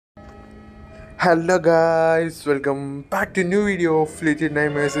Hello guys, welcome back to new video of Little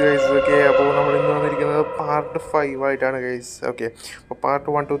Nightmares guys. Okay, അപ്പോൾ നമ്മൾ ഇന്ന് വന്നിരിക്കുന്നത് പാർട്ട് 5 ആയിട്ടാണ് ഗൈസ്. ഓക്കെ, അപ്പോൾ പാർട്ട്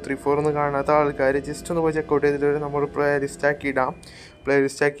 1 2 3 4 ഒന്ന് കാണാത്ത ആൾക്കാർ ജസ്റ്റ് ഒന്ന് പോയി ചെക്കൗട്ട് ചെയ്തിട്ട് നമ്മൾ പ്ലേ ലിസ്റ്റാക്കി ഇടാം. പ്ലേ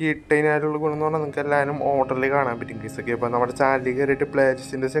ലിസ്റ്റാക്കി ഇട്ട് കഴിഞ്ഞാലുള്ള ഗുണം എന്ന് പറഞ്ഞാൽ നിങ്ങൾക്ക് എല്ലാവരും ഓർഡറിൽ കാണാൻ പറ്റും ഗൈസ്. ഓക്കെ, അപ്പോൾ നമ്മുടെ ചാനലിൽ കയറിയിട്ട് പ്ലേ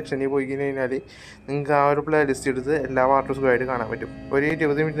ലിസ്റ്റിൻ്റെ സെക്ഷനിൽ പോയി കഴിഞ്ഞാൽ നിങ്ങൾക്ക് ആ ഒരു പ്ലേ ലിസ്റ്റ് എടുത്ത് എല്ലാ പാർട്ടും സുഖമായിട്ട് കാണാൻ പറ്റും. ഒരു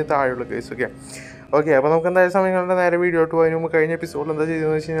 20 മിനിറ്റ് താഴെയുള്ള ഗൈസ്. ഓക്കെ, അപ്പോൾ നമുക്ക് എന്തായാലും സമയങ്ങളുടെ നേരെ വീഡിയോട്ട് പോയതിന് മുമ്പ് കഴിഞ്ഞ എപ്പിസോഡിൽ എന്താ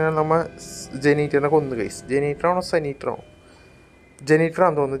ചെയ്തതെന്ന് വെച്ച് കഴിഞ്ഞാൽ നമ്മൾ ജനീറ്ററിനെ കൊന്നു ഗൈസ്. ജനീറ്ററാണോ സനീറ്ററാണോ?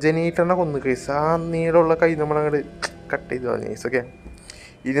 ജനീറ്ററാണെന്ന് തോന്നുന്നു. ജനീറ്ററിനെ കൊന്നു ഗൈസ്. ആ നീളമുള്ള കൈ നമ്മളങ്ങോട്ട് കട്ട് ചെയ്ത് കളഞ്ഞു ഗൈസ്. ഓക്കെ,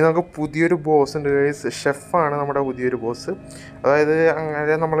 ഇനി നമുക്ക് പുതിയൊരു ബോസ് ഉണ്ട് ഗൈസ്. ഷെഫാണ് നമ്മുടെ പുതിയൊരു ബോസ്. അതായത്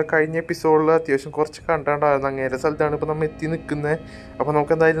അങ്ങനെ നമ്മൾ കഴിഞ്ഞ എപ്പിസോഡിൽ അത്യാവശ്യം കുറച്ച് കണ്ടാണ്ടായിരുന്നു. അങ്ങേരെ സ്ഥലത്താണ് ഇപ്പോൾ നമ്മൾ എത്തി നിൽക്കുന്നത്. അപ്പോൾ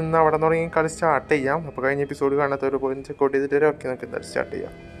നമുക്ക് എന്തായാലും ഇന്ന് അവിടെ തുടങ്ങി കളി സ്റ്റാർട്ട് ചെയ്യാം. അപ്പോൾ കഴിഞ്ഞ എപ്പിസോഡ് കാണാത്തവർ പോയി ചെക്കൗട്ട് ചെയ്തിട്ട് ഓക്കെ നമുക്ക് എന്തായാലും സ്റ്റാർട്ട്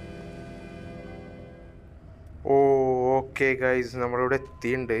ചെയ്യാം. ഓക്കെ ഗൈസ്, നമ്മളിവിടെ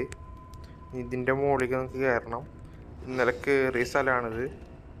എത്തിയിട്ടുണ്ട്. ഇതിൻ്റെ മുകളിലേക്ക് നമുക്ക് കയറണം. ഇന്നലെ കയറിയ സ്ഥലമാണിത്.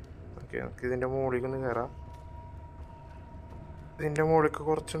 ഓക്കെ, നമുക്ക് ഇതിൻ്റെ മുകളിലേക്ക് ഒന്ന് കയറാം. ഇതിൻ്റെ മുകളിലേക്ക്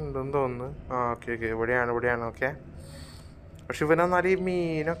കുറച്ചുണ്ടെന്ന് തോന്നുന്നു. ഓക്കെ, ഇവിടെയാണ്. ഓക്കെ, പക്ഷെ ഇവനെന്നാൽ ഈ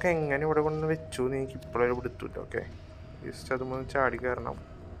മീനൊക്കെ എങ്ങനെ ഇവിടെ കൊണ്ട് വെച്ചു എന്ന് എനിക്ക് ഇപ്പോഴൊരു പിടുത്തില്ല. ഓക്കെ, ജസ്റ്റ് അതുമ്പോൾ ചാടി കയറാം.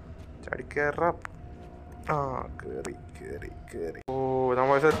 കയറി.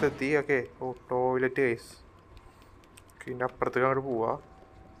 നമ്മൾ സ്ഥലത്തെത്തി. Okay, toilet guys. ഇതിൻ്റെ അപ്പുറത്തേക്ക് അങ്ങോട്ട് പോവാ.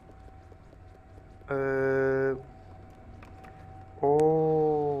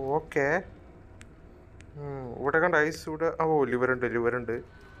 ഓക്കെ, ഇവിടെ കണ്ട ഐസ് ഇവിടെ. ലിവറുണ്ട്.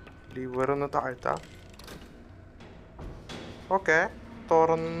 ലിവറൊന്ന് താഴ്ത്താം. ഓക്കെ,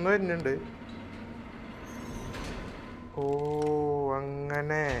 തുറന്നു വരുന്നുണ്ട്.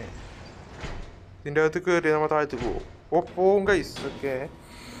 അങ്ങനെ ഇതിൻ്റെ അകത്ത് കയറി നമ്മൾ താഴ്ത്ത് പോവും ഗൈസ്. ഓക്കെ,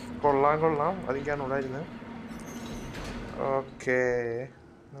 കൊള്ളാം. അതെനിക്കാണ് ഉണ്ടായിരുന്നത്. ഓക്കെ,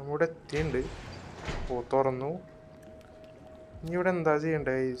 നമ്മുടെ എത്തിയുണ്ട്. തുറന്നു. ഇനി ഇവിടെ എന്താ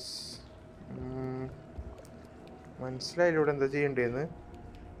ചെയ്യണ്ടേ ഗൈസ്? മനസ്സിലായില്ല ഇവിടെ എന്താ ചെയ്യണ്ടേന്ന്.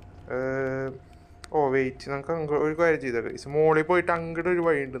 വെയിറ്റ്, നമുക്ക് ഒരു കാര്യം ചെയ്താൽ ഗൈസ്, മോളിൽ പോയിട്ട് അങ്ങോട്ട് ഒരു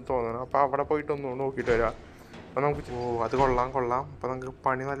വഴി ഉണ്ടെന്ന് തോന്നണം. അപ്പോൾ അവിടെ പോയിട്ട് ഒന്നും നോക്കിയിട്ട് വരാം. അപ്പോൾ നമുക്ക് അത് കൊള്ളാം. അപ്പോൾ നമുക്ക്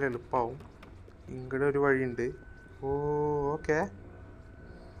പണി നല്ല എളുപ്പമാവും. ഇങ്ങോട്ട് ഒരു വഴിയുണ്ട്. ഓക്കെ,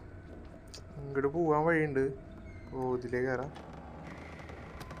 ഇങ്ങോട്ട് പോകാൻ വഴിയുണ്ട്. ഇതിലേക്ക് കയറാം.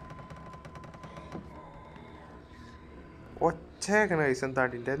 ഒച്ച കേൾക്കണ ഗൈസ്.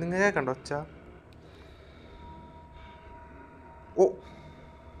 എന്താണ്ടിൻ്റെ നിങ്ങൾ കേൾക്കണ്ട ഒച്ച?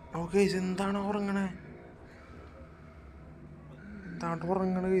 ഗൈസ്, എന്താണ് ഉറങ്ങണേ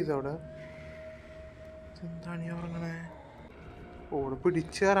ഗൈസ്? അവിടെ എന്താണ് ഈ ഉറങ്ങണേ? ഇവിടെ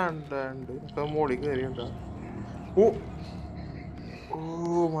പിടിച്ച് കയറാണ്ട്. ഇപ്പം മോളിൽ കയറിയുണ്ടോ?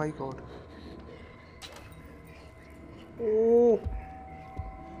 My God.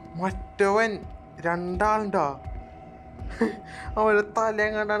 മറ്റവൻ രണ്ടാളുണ്ടാ. അവരുടെ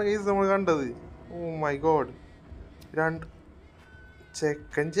തലയും കണ്ടാണ് കേസ് നമ്മൾ കണ്ടത്. മൈ ഗോഡ്,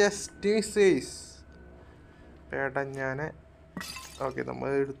 ചെക്കൻ ജസ്റ്റ് മിസ് കേസ്. പേടഞ്ഞാനെ. ഓക്കെ, നമ്മൾ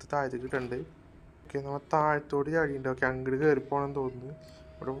എടുത്ത് താഴത്തേക്ക് ഇട്ടുണ്ട്. ഓക്കെ, നമ്മൾ താഴത്തോട് ചാടിയുണ്ട്. ഓക്കെ, അങ്ങോട്ട് കയറി പോകണമെന്ന് തോന്നുന്നു.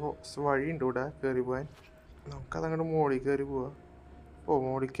 ഇവിടെ വഴിയുണ്ട് ഇവിടെ കയറി പോകാൻ. നമുക്കതങ്ങോട്ട് മോളിൽ കയറി പോവാം.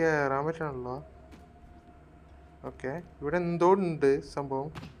 മോളിൽ കയറാൻ പറ്റണല്ലോ. ഓക്കെ, ഇവിടെ എന്തോ ഉണ്ട് സംഭവം.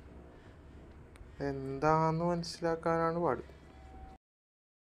 എന്താന്ന് മനസ്സിലാക്കാനാണ് പാട്.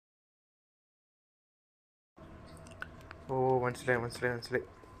 മനസ്സിലായി.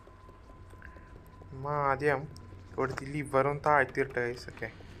 ആദ്യം ഇവിടുത്തെ ലിവറൊന്ന് താഴ്ത്തിയിട്ട ഗൈസ്. ഓക്കെ,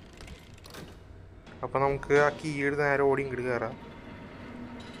 അപ്പോൾ നമുക്ക് ആ കീ എടുത്ത് നേരെ ഓടി ഇങ്ങോട്ട് കയറാം.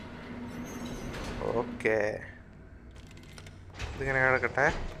 ഓക്കെ, ഇതിങ്ങനെ കിടക്കട്ടെ.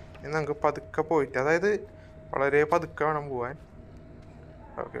 ഇനി നമുക്ക് പതുക്കെ പോയിട്ട്, അതായത് വളരെ പതുക്കെ വേണം പോവാൻ.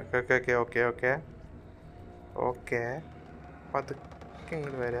 ഓക്കെ, പതുക്കെ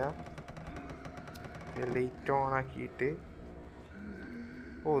ഇങ്ങോട്ട് വരാം. ലൈറ്റ് ഓൺ ആക്കിയിട്ട്.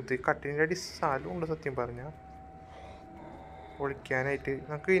 ഇത് കട്ടിൻ്റെ അടി സ്ഥലമുണ്ട് സത്യം പറഞ്ഞാൽ ഒളിക്കാനായിട്ട്.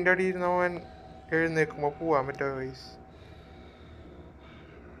 നമുക്ക് ഇതിൻ്റെ അടിയിൽ ഇരുന്നവൻ എഴുന്നേൽക്കുമ്പോൾ പോകാൻ പറ്റുമോ വൈസ്?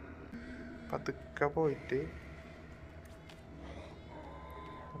 പതുക്കെ പോയിട്ട്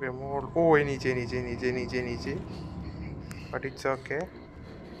എണീച്ച് പഠിച്ച. ഓക്കെ,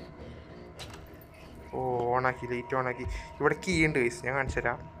 ലൈറ്റ് ഓണാക്കി. ഇവിടെ കീ ഉണ്ട് വൈസ്, ഞാൻ കാണിച്ചു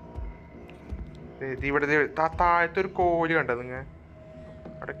തരാം. ഇവിടെ താഴത്തെ ഒരു കോല് കണ്ടോ നിങ്ങൾ?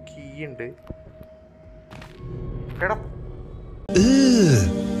 അവിടെ കീ ഉണ്ട്. എടാ,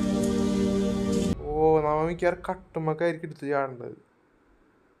 നമ്മ മിക്കവാറും കട്ടുമ്പൊക്കെ ആയിരിക്കും എടുത്ത് ചാടേണ്ടത്.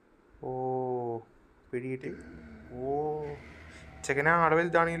 പിടിയിട്ട്. ചെക്കനെ ആടെ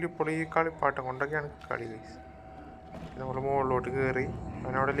വലുതാണെങ്കിലും ഇപ്പോൾ ഈ കളിപ്പാട്ടം കൊണ്ടൊക്കെയാണ് കളി ഗൈസ്. നമ്മൾ മുകളിലോട്ട് കയറി.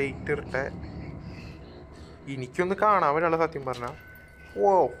 അവനവിടെ ലൈറ്റ് ഇരട്ടെ. എനിക്കൊന്ന് കാണാൻ പറ്റുള്ള സത്യം പറഞ്ഞാൽ. ഓ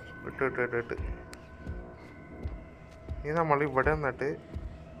ഇട്ട് ഇട്ട് ഇട്ട് ഇട്ട് ഇനി നമ്മൾ ഇവിടെ നിന്നിട്ട്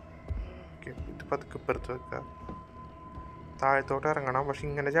ഇത് പതുക്കെ ഇപ്പുറത്ത് വെക്കുക. താഴത്തോട്ട് ഇറങ്ങണം. പക്ഷെ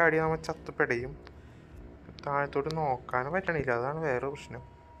ഇങ്ങനെ ചാടി നമ്മൾ ചത്തുപെടയും. താഴത്തോട്ട് നോക്കാനും പറ്റണില്ല, അതാണ് വേറെ പ്രശ്നം.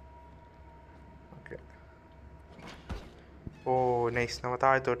 ഓക്കെ, ഓ നൈസ്, നമ്മൾ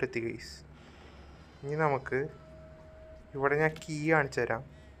താഴത്തോട്ട് എത്തി ഗൈസ്. ഇനി നമുക്ക് ഇവിടെ ഞാൻ കീ കാണിച്ചു തരാം.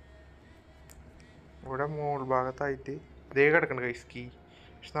 ഇവിടെ മോൾ ഭാഗത്തായിട്ട് ഇതേ കിടക്കണം ഗൈസ് കീ.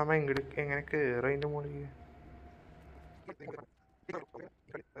 പക്ഷെ നമ്മൾ എങ്ങനെ കയറും അതിൻ്റെ മുകളിൽ?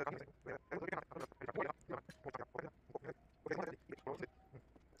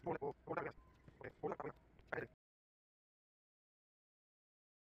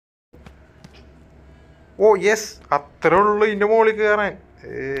 ഓ യെസ്, അത്രേ ഉള്ളൂ ഇതിൻ്റെ മുകളിൽ കയറാൻ.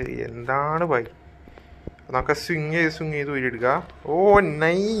 എന്താണ് ബൈ, നമുക്ക് സ്വിങ് ചെയ്ത് ഊരിയെടുക്കുക. ഓ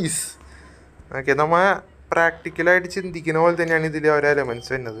നൈസ്. ഓക്കെ, നമ്മൾ പ്രാക്ടിക്കലായിട്ട് ചിന്തിക്കുന്ന പോലെ തന്നെയാണ് ഇതിൽ ഓരോ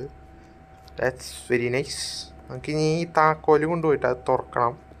എലമെൻറ്റ്സ് വരുന്നത്. That's very nice. നമുക്ക് ഇനി ഈ താക്കോല് കൊണ്ടുപോയിട്ട് അത്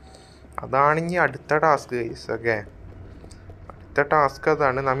തുറക്കണം. അതാണ് ഇനി അടുത്ത ടാസ്ക് ഗൈസ്. ഓക്കെ, അടുത്ത ടാസ്ക്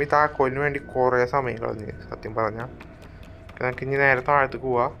അതാണ്. നമ്മൾ ഈ താക്കോലിന് വേണ്ടി കുറേ സമയം കളഞ്ഞ് സത്യം പറഞ്ഞാൽ. നമുക്ക് ഇനി നേരെ താഴത്തേക്ക്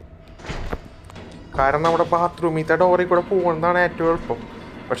പോവാം. കാരണം നമ്മുടെ ബാത്റൂമിലത്തെ ഡോറിൽ കൂടെ പോകുന്നതാണ് ഏറ്റവും എളുപ്പം.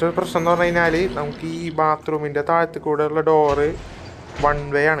 പക്ഷെ ഒരു പ്രശ്നം എന്ന് പറഞ്ഞു കഴിഞ്ഞാൽ നമുക്ക് ഈ ബാത്റൂമിൻ്റെ താഴത്ത് കൂടെ ഉള്ള ഡോറ് വൺ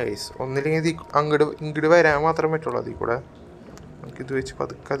വേ ആണ് ഗൈസ്. ഒന്നില്ലെങ്കിൽ ഇത് ഇങ്ങോട്ട് വരാൻ മാത്രമേ പറ്റുള്ളൂ. അതിൽ കൂടെ നമുക്കിത് വെച്ച്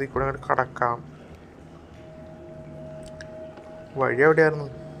പതുക്കെ അതിൽ കൂടെ അങ്ങോട്ട് കടക്കാം. വഴി എവിടെയായിരുന്നു?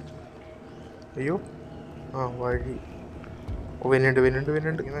 അയ്യോ, ആ വഴി. ഓ വരുന്നുണ്ട്.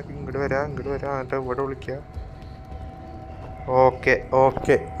 ഇങ്ങോട്ട് വരാം എന്നിട്ട് ഇവിടെ വിളിക്കുക. ഓക്കെ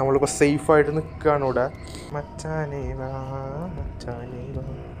നമ്മളിപ്പോൾ സേഫായിട്ട് നിൽക്കുകയാണ് ഇവിടെ. മച്ചാനേ വാ.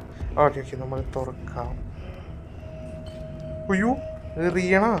 ഓക്കെ നമ്മൾ തുറക്കാം. അയ്യോ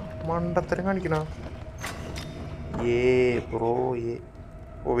എറിയണ മണ്ടത്തരം കാണിക്കണ. ബ്രോ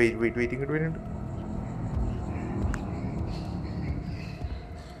ഓ വെയിറ്റ് ഇങ്ങോട്ട് വരുന്നുണ്ട്.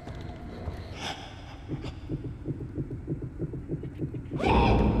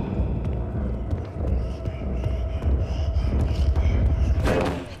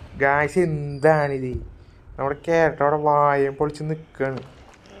 ഗായ്സ് എന്താണിത്? നമ്മുടെ ക്യാരറ്റ് അവിടെ വായം പൊളിച്ച് നിൽക്കുകയാണ്.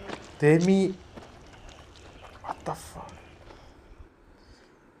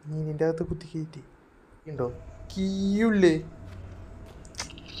 മീനിൻ്റെ അകത്ത് കുത്തി കയറ്റി ഉണ്ടോ? കീയുള്ളേ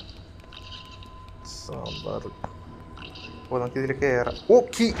സാമ്പാർ. ഓ നമുക്ക് ഇതിൽ കയറാം. ഓ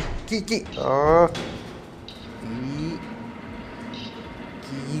കീ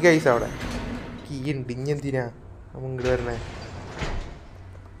ഗൈസ് അവിടെ കീ ഉണ്ട്. ഇനി എന്തിനാ നമ്മൾ ഇങ്ങോട്ട് വരണേ?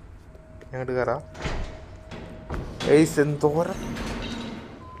 ഞങ്ങോട്ട് കയറാം ഗൈസ്. എന്തോരം.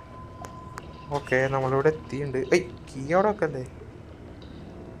 ഓക്കെ നമ്മളിവിടെ എത്തിയിട്ടുണ്ട്. കീ അവിടെ വെക്കല്ലേ?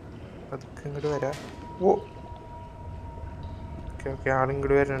 അതൊക്കെ ഇങ്ങോട്ട് വരാം. ഓ ഓക്കെ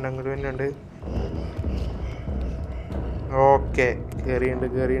ആളിങ്ങോട്ട് വരുന്നുണ്ട്. ഓക്കെ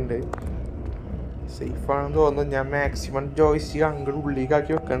കയറിയുണ്ട്. സേഫാണെന്ന് തോന്നുന്നു. ഞാൻ മാക്സിമം ജോയ്സ് അങ്ങോട്ട്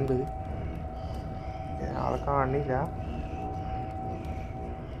ഉള്ളിലേക്കാക്കി വെക്കുന്നുണ്ട്. ആളെ കാണില്ല.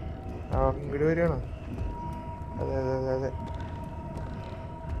 ഇങ്ങോട്ട് വരികയാണോ? അതെ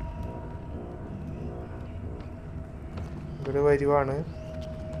ഇങ്ങോട്ട് വരുവാണ്.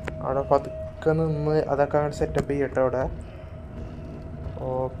 അവിടെ പതുക്കെ നിന്ന് അതൊക്കെ അങ്ങോട്ട് സെറ്റപ്പ് ചെയ്യട്ടെ അവിടെ.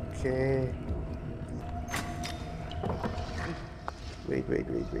 Okay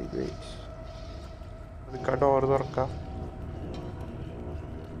wait. അതൊക്കെ ഡോറ് തുറക്കാം.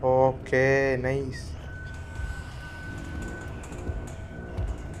 Okay nice.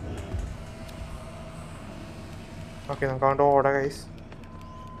 ഓക്കെ നമുക്ക് അങ്ങോട്ട് ഓടാം ഗൈസ്.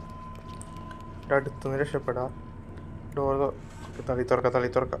 അടുത്തുനിന്ന് രക്ഷപ്പെടാം. ഡോറ് തള്ളി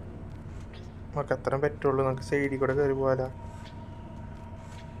തുറക്കാം. നമുക്ക് അത്രയും പറ്റുള്ളൂ. നമുക്ക് സൈഡിൽ കൂടെ കയറി പോകാലോ.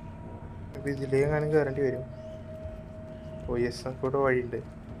 അപ്പം ഇതിലേക്ക് എങ്ങാനും കയറേണ്ടി വരും. ഓ യെസ്, നമുക്ക് ഇവിടെ വഴിയുണ്ട്.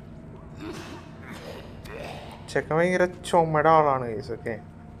 ചെക്കൻ ഭയങ്കര ചുമയുടെ ആളാണ് ഗൈസ്. ഓക്കെ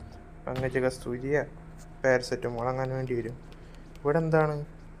അങ്ങനത്തെ കസ്തൂരിയ പാരസെറ്റമോൾ അങ്ങനെ വേണ്ടി വരും. ഇവിടെ എന്താണ്?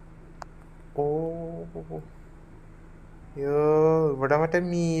 ഓ ഇവിടെ മറ്റേ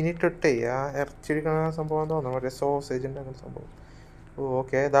മീനിട്ടിട്ടേ ആ ഇറച്ചിയെടുക്കണ സംഭവം തോന്നുന്നു. മറ്റേ സോസേജ് ഉണ്ടാക്കുന്ന സംഭവം.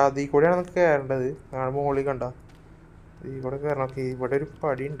 ഓക്കെ അതീ കൂടെയാണ് നമുക്ക് കയറേണ്ടത്. ഞങ്ങളുടെ മുകളിൽ കണ്ട ഈ കൂടെ കയറണം. ഓക്കെ ഇവിടെ ഒരു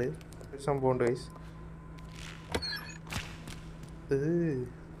പടിയുണ്ട്, ഒരു സംഭവം ഉണ്ട് ഗൈസ്.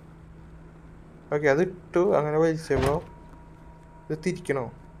 ഓക്കെ അത് ഇട്ടു. അങ്ങനെ വലിച്ചപ്പോൾ ഇത് തിരിക്കണോ?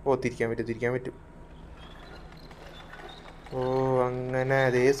 ഓ തിരിക്കാൻ പറ്റും. ഓ അങ്ങനെ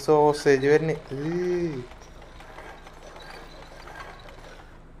അതേ സോസേജ് വരുന്നേ.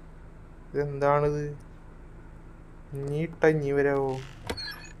 ഇതെന്താണിത്? ഇനി വരാവോ?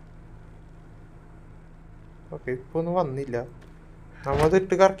 ഓക്കെ ഇപ്പോൾ ഒന്നും വന്നില്ല. നമ്മളത്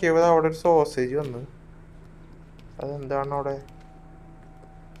ഇട്ട് കറക്കിയപ്പോൾ അവിടെ ഒരു സോസേജ് വന്ന്. അതെന്താണ് അവിടെ?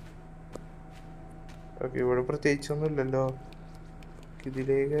 ഓക്കെ ഇവിടെ പ്രത്യേകിച്ചൊന്നും ഇല്ലല്ലോ.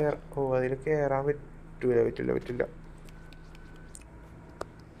 ഇതിലേക്ക് അതിൽ കയറാൻ പറ്റില്ല.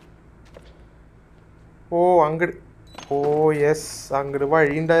 അങ്ങട് യെസ്, അങ്ങട്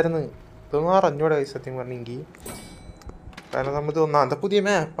വഴി ഉണ്ടായിരുന്നു. ഇതൊന്നും അറിഞ്ഞൂടാ സത്യം പറഞ്ഞെങ്കിൽ. കാരണം നമ്മൾ ഒന്നാമത്തെ പുതിയ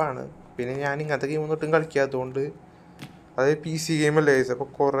മാപ്പാണ്. പിന്നെ ഞാൻ ഇങ്ങനത്തെ ഗെയിമൊന്നും ഒട്ടും കളിക്കാത്തതുകൊണ്ട്, അത് PC ഗെയിമല്ലേ ഗൈസ്, അപ്പോൾ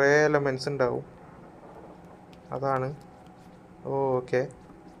കുറേ എലമെൻറ്റ്സ് ഉണ്ടാവും. അതാണ്. ഓക്കെ,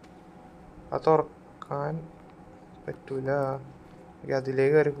 അത് തുറക്കാൻ പറ്റൂല.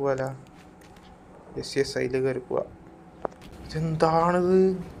 അതിലേക്ക് കയറി പോവാല. യെസ് അതിലേക്ക് കയറി പോവാ. ഇതെന്താണിത്?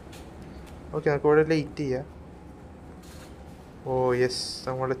 ഓക്കെ, നമുക്ക് ഇവിടെ ലേറ്റ് ചെയ്യാം. യെസ്,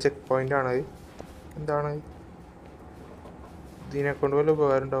 നമ്മുടെ ചെക്ക് പോയിന്റ് ആണ്. എന്താണ് ഇതിനെക്കൊണ്ട് വല്ല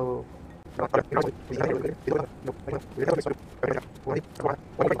ഉപകാരം ഉണ്ടാവോ?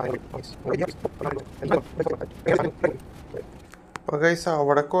 അപ്പോൾ ഗൈസ്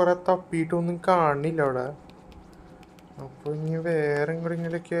അവിടെ കുറെ തപ്പിയിട്ടൊന്നും കാണില്ല അവിടെ. അപ്പോൾ ഇനി വേറെ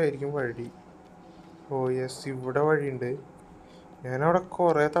എങ്ങോട്ടെങ്കിലൊക്കെ ആയിരിക്കും വഴി. യെസ്, ഇവിടെ വഴിയുണ്ട്. ഞാനവിടെ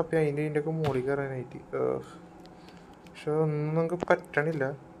കുറേ തപ്പി അതിൻ്റെയൊക്കെ മുകളിൽ കയറാനായിട്ട്. പക്ഷെ ഒന്നും നമുക്ക് പറ്റണില്ല.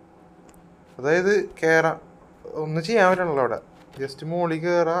 അതായത് കയറാം, ഒന്നും ചെയ്യാൻ പറ്റണല്ലോ അവിടെ. ജസ്റ്റ് മുകളിൽ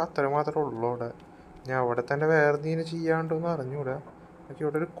കയറാം, അത്ര മാത്രമേ ഉള്ളൂ അവിടെ. ഞാൻ അവിടെ തന്നെ വേറെ എന്തെങ്കിലും ചെയ്യാണ്ടോന്ന് അറിഞ്ഞൂടാ. എനിക്ക്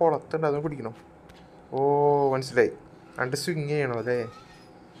ഇവിടെ ഒരു കുളത്തുണ്ട്, അതൊന്ന് പിടിക്കണം. മനസ്സിലായി, രണ്ട് സ്വിങ് ചെയ്യണം അല്ലേ?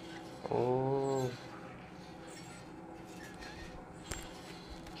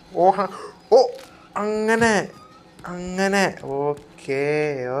 അങ്ങനെ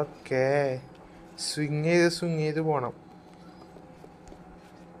ഓക്കെ സ്വിങ് ചെയ്ത് പോണം.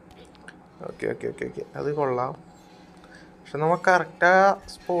 ഓക്കെ അത് കൊള്ളാം. പക്ഷെ നമുക്ക് കറക്റ്റാ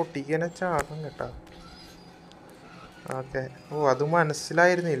സ്പോട്ടിക്ക് തന്നെ ചാടണം കേട്ടാ. ഓക്കെ, അത്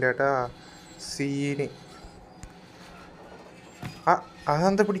മനസ്സിലായിരുന്നില്ല കേട്ടാ സീന്.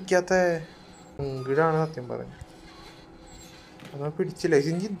 അതെന്താ പിടിക്കാത്ത? ഇങ്ങടാണ് സത്യം പറഞ്ഞു. അതാ പിടിച്ചില്ല.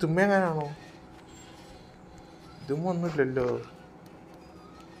 ഇനി ഇതും എങ്ങനെയാണോ? ഇതും ഒന്നുമില്ലല്ലോ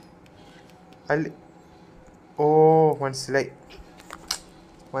അല്ല. മനസ്സിലായി.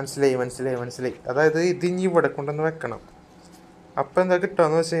 അതായത് ഇത് ഇനി ഇവിടെ കൊണ്ടുവന്ന് വെക്കണം. അപ്പം എന്താ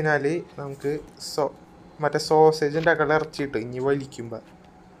കിട്ടുകയെന്ന് വെച്ച് കഴിഞ്ഞാൽ നമുക്ക് മറ്റേ സോസേജിൻ്റെ അകലെ ഇറച്ചിട്ട് ഇനി വലിക്കുമ്പോൾ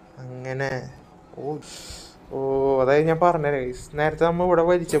അങ്ങനെ. അതായത് ഞാൻ പറഞ്ഞുതരാം. നേരത്തെ നമ്മൾ ഇവിടെ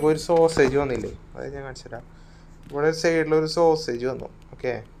വലിച്ചപ്പോൾ ഒരു സോസേജ് വന്നില്ലേ? അതായത് ഞാൻ കാണിച്ചുതരാം. ഇവിടെ സൈഡിലൊരു സോസേജ് വന്നു.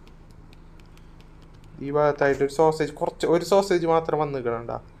 ഓക്കെ, ഈ ഭാഗത്തായിട്ട് ഒരു സോസേജ് മാത്രം വന്ന്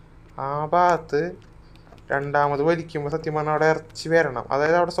നിൽക്കണണ്ട. ആ ഭാഗത്ത് രണ്ടാമത് വലിക്കുമ്പോൾ സത്യം പറഞ്ഞാൽ അവിടെ ഇറച്ചി വരണം.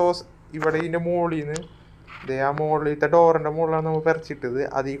 അതായത് അവിടെ ഇവിടെ ഇതിൻ്റെ മുകളിൽ നിന്ന് ആ മുകളിലത്തെ ഡോറിൻ്റെ മുകളിലാണ് നമ്മൾ ഇറച്ചിട്ടത്.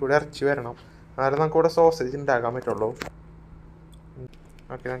 അതിൽ കൂടെ ഇറച്ചി വരണം. എന്നാലും നമുക്ക് ഇവിടെ സോസേജ് ഉണ്ടാക്കാൻ പറ്റുള്ളൂ.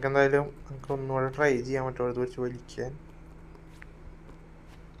 ഓക്കെ, നമുക്ക് എന്തായാലും ഒന്നുകൂടെ ട്രൈ ചെയ്യാൻ പറ്റുള്ളൂ ഇത് വെച്ച് വലിക്കാൻ.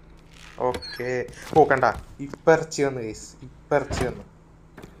 ഓക്കെ, കണ്ട ഇപ്പം ഇറച്ചി വന്നു ഗൈസ്,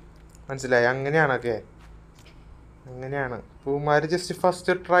 മനസ്സിലായി. അങ്ങനെയാണ്. പൂമാര് ജസ്റ്റ്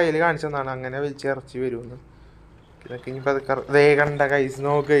ഫസ്റ്റ് ട്രയൽ കാണിച്ചതാണ് അങ്ങനെ വലിച്ച് ഇറച്ചി വരുമെന്ന്. ഇതൊക്കെ ഇനിയിപ്പോൾ അത് കണ്ട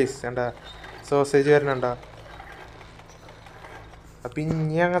ഗൈസ്, കണ്ട സോസേജ് വരണണ്ട. അപ്പം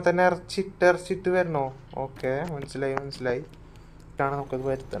ഇനി അങ്ങനെ തന്നെ ഇറച്ചിട്ട് വരണോ? ഓക്കെ, മനസ്സിലായി. ാണ് നമുക്കത്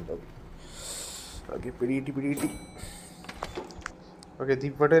വരുത്തേണ്ടത്. ഓക്കെ, പിടികിട്ടി. ഓക്കെ, ഇത്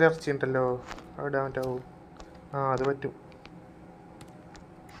ഇവിടെ ഒരു ഇറച്ചി ഉണ്ടല്ലോ, അവിടെ പറ്റാവോ? അത് പറ്റും.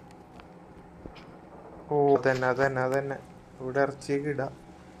 അതന്നെ ഇവിടെ ഇറച്ചിയൊക്കെ ഇടാം.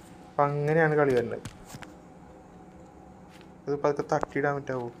 അപ്പം അങ്ങനെയാണ് കളി വരുന്നത്. അതിപ്പോൾ അതൊക്കെ തട്ടിയിടാൻ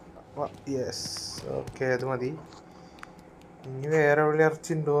പറ്റാവോ? യെസ്, ഓക്കെ, അത് മതി. ഇനി വേറെ എവിടെ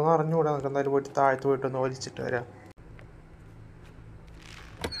ഇറച്ചി ഉണ്ടോയെന്ന് അറിഞ്ഞുകൂടാ. നമുക്ക് എന്തായാലും പോയിട്ട് താഴത്ത് പോയിട്ടൊന്ന് വലിച്ചിട്ട് വരാം.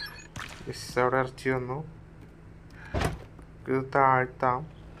 യെസ്, അവിടെ ഇറച്ചി വന്നു. ഇത് താഴ്ത്താം.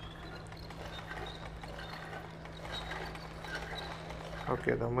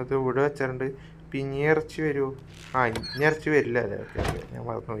 ഓക്കെ, നമ്മളിത് ഇവിടെ വെച്ചിട്ടുണ്ട്. പിന്നെ ഇറച്ചി വരുമോ? ഇനി ഇറച്ചി വരില്ല അല്ലേ? ഓക്കെ, ഞാൻ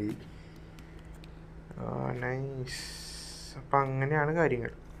മറന്നുപോയി. നൈസ്. അപ്പം അങ്ങനെയാണ്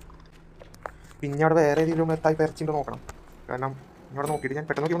കാര്യങ്ങൾ. പിന്നെ അവിടെ വേറെ ഏതെങ്കിലും ടൈപ്പ് ഇറച്ചിണ്ടോ നോക്കണം. കാരണം ഇവിടെ നോക്കിയിട്ട് ഞാൻ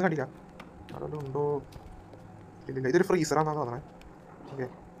പെട്ടെന്ന് നോക്കിയൊന്നും കണ്ടില്ല. അവിടെ ഉണ്ടോ? ഇല്ല, ഇതൊരു ഫ്രീസറാണെന്നാണ് തോന്നണേ. ഓക്കെ,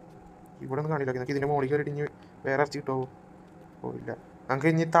 ഇവിടെ ഒന്നും കാണില്ല. നമുക്ക് ഇതിൻ്റെ മുകളിൽ കയറിയിട്ട് ഇനി വേറെ ഇറച്ചി കിട്ടുമോ? ഇല്ല. നമുക്ക്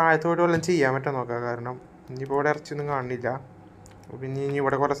ഇനി താഴത്തോട്ട് വല്ലതും ചെയ്യാൻ പറ്റുമോ നോക്കാം. കാരണം ഇനിയിപ്പോൾ ഇവിടെ ഇറച്ചിയൊന്നും കാണില്ല. പിന്നെ ഇനി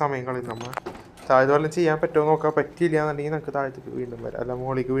ഇവിടെ കുറേ സമയം കളയും. നമ്മൾ താഴത്ത് വല്ലതും ചെയ്യാൻ പറ്റുമോ നോക്കാം. പറ്റിയില്ല എന്നുണ്ടെങ്കിൽ നമുക്ക് താഴത്തേക്ക് വീണ്ടും വരാം, അല്ല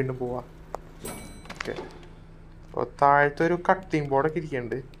മുകളിലേക്ക് വീണ്ടും പോവാം. ഓക്കെ, അപ്പോൾ താഴത്തൊരു കട്ടിങ് ബോർഡൊക്കെ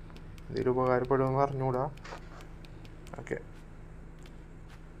ഇരിക്കുന്നുണ്ട്. എന്തെങ്കിലും ഉപകാരപ്പെടുമെന്ന് അറിഞ്ഞുകൂടാ. ഓക്കെ,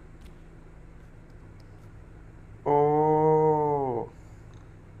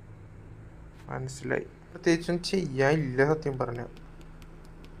 മനസ്സിലായി. പ്രത്യേകിച്ചും ചെയ്യാനില്ല സത്യം പറഞ്ഞ.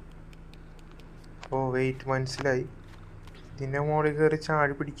 ഓ വെയിറ്റ്, മനസ്സിലായി. ഇതിൻ്റെ മുകളിൽ കയറി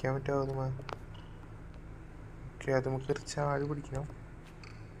ചാടി പിടിക്കാൻ പറ്റാവുന്ന. ഓക്കെ, അത് നമുക്ക് കയറി ചാടി പിടിക്കണം.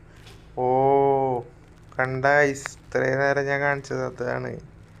 ഓ കണ്ട, ഇത്രയും നേരം ഞാൻ കാണിച്ചത് അതാണ്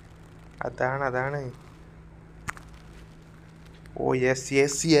അതാണ് അതാണ്. ഓ yes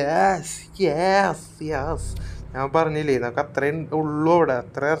yes yes yes yes, ഞാൻ പറഞ്ഞില്ലേ നമുക്ക് അത്രയും ഉള്ളൂ അവിടെ,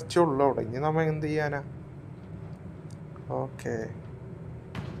 അത്ര ഇറച്ചി ഉള്ളൂ അവിടെ. ഇനി നമ്മൾ എന്ത് ചെയ്യാനാ? ഓക്കെ,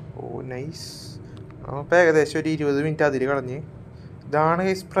 ഓ നൈസ്. നമ്മളിപ്പോൾ ഏകദേശം ഒരു 20 മിനിറ്റ് അതിൽ കളഞ്ഞ്. ഇതാണ്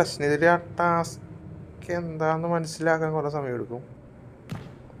ഈ പ്രശ്നം, ഇതിൽ ആ ടാസ്ക് എന്താണെന്ന് മനസ്സിലാക്കാൻ കുറേ സമയം എടുക്കും.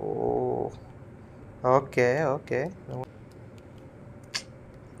 ഓ ഓക്കെ ഓക്കെ,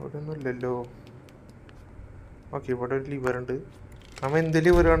 ഇവിടെ ഒന്നുമില്ലല്ലോ. ഓക്കെ, ഇവിടെ ഒരു ലിവർ ഉണ്ട്. നമ്മൾ എന്ത്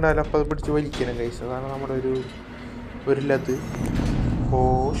ലിവർ കണ്ടാലും അപ്പോൾ അത് പിടിച്ച് വലിക്കണം ഗൈസ്, അതാണ് നമ്മുടെ ഒരു ലത്. ഓ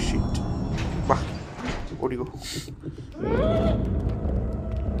ഷിറ്റ്, വാ ഓടിക്കോ.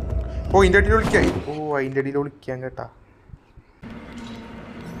 ഓ ഇതിൻ്റെ അടിയിൽ വിളിക്കാൻ, ഓ അതിൻ്റെ അടിയിൽ വിളിക്കാൻ കേട്ടാ.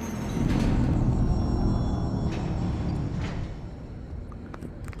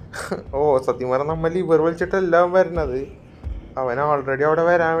 ഓ സത്യം പറഞ്ഞാൽ നമ്മൾ ലിവർ വലിച്ചിട്ടെല്ലാം വരണത്. അവൻ ഓൾറെഡി അവിടെ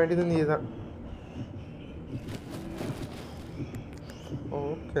വരാൻ വേണ്ടി നിന്നീതാ.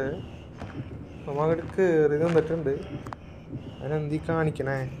 ഓക്കെ, നമ്മ അങ്ങോട്ട് കയറി നിന്നിട്ടുണ്ട്. അവനെന്തീ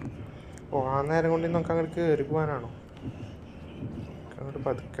കാണിക്കണേ? ഓ ആ നേരം കൊണ്ട് നമുക്ക് അങ്ങോട്ട് കയറി പോകാനാണോ? അങ്ങോട്ട്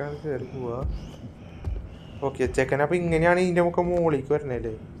പതുക്കെ കയറി പോവാ. ഓക്കെ ചെക്കൻ, അപ്പം ഇങ്ങനെയാണ് ഇതിൻ്റെ മുഖം മുകളിലേക്ക്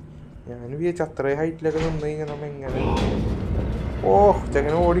വരണല്ലേ. ഞാൻ വിചാരിച്ചു അത്രയും ഹൈറ്റിലൊക്കെ നിന്ന് കഴിഞ്ഞാൽ നമ്മൾ എങ്ങനെ. ഓ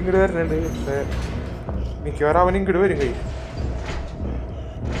ചെക്കൻ ഓടി ഇങ്ങോട്ട് വരണുണ്ട്. പക്ഷേ മിക്കവാറും അവൻ ഇങ്ങോട്ട് വരും കൈ.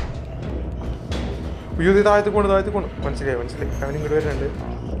 അയ്യോ ഇത് താഴത്ത് കൊണ്ട് മനസ്സിലായി അവൻ ഇങ്ങോട്ട് വരുന്നുണ്ട്.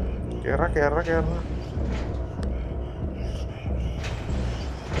 കേറ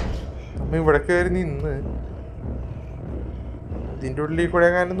നമ്മ ഇവിടെ കയറി നിന്ന് ഇതിൻ്റെ ഉള്ളിൽ കൂടെ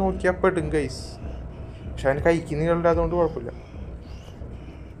ഞാൻ നോക്കിയാൽ പെടും ഗൈസ്. പക്ഷെ അവന് കൈക്ക് നീളുണ്ട്, അതുകൊണ്ട് കുഴപ്പമില്ല.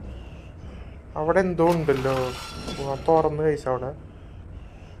 അവിടെ എന്തോ ഉണ്ടല്ലോ, തുറന്ന് ഗൈസ് അവിടെ.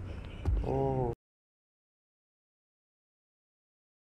 ഓ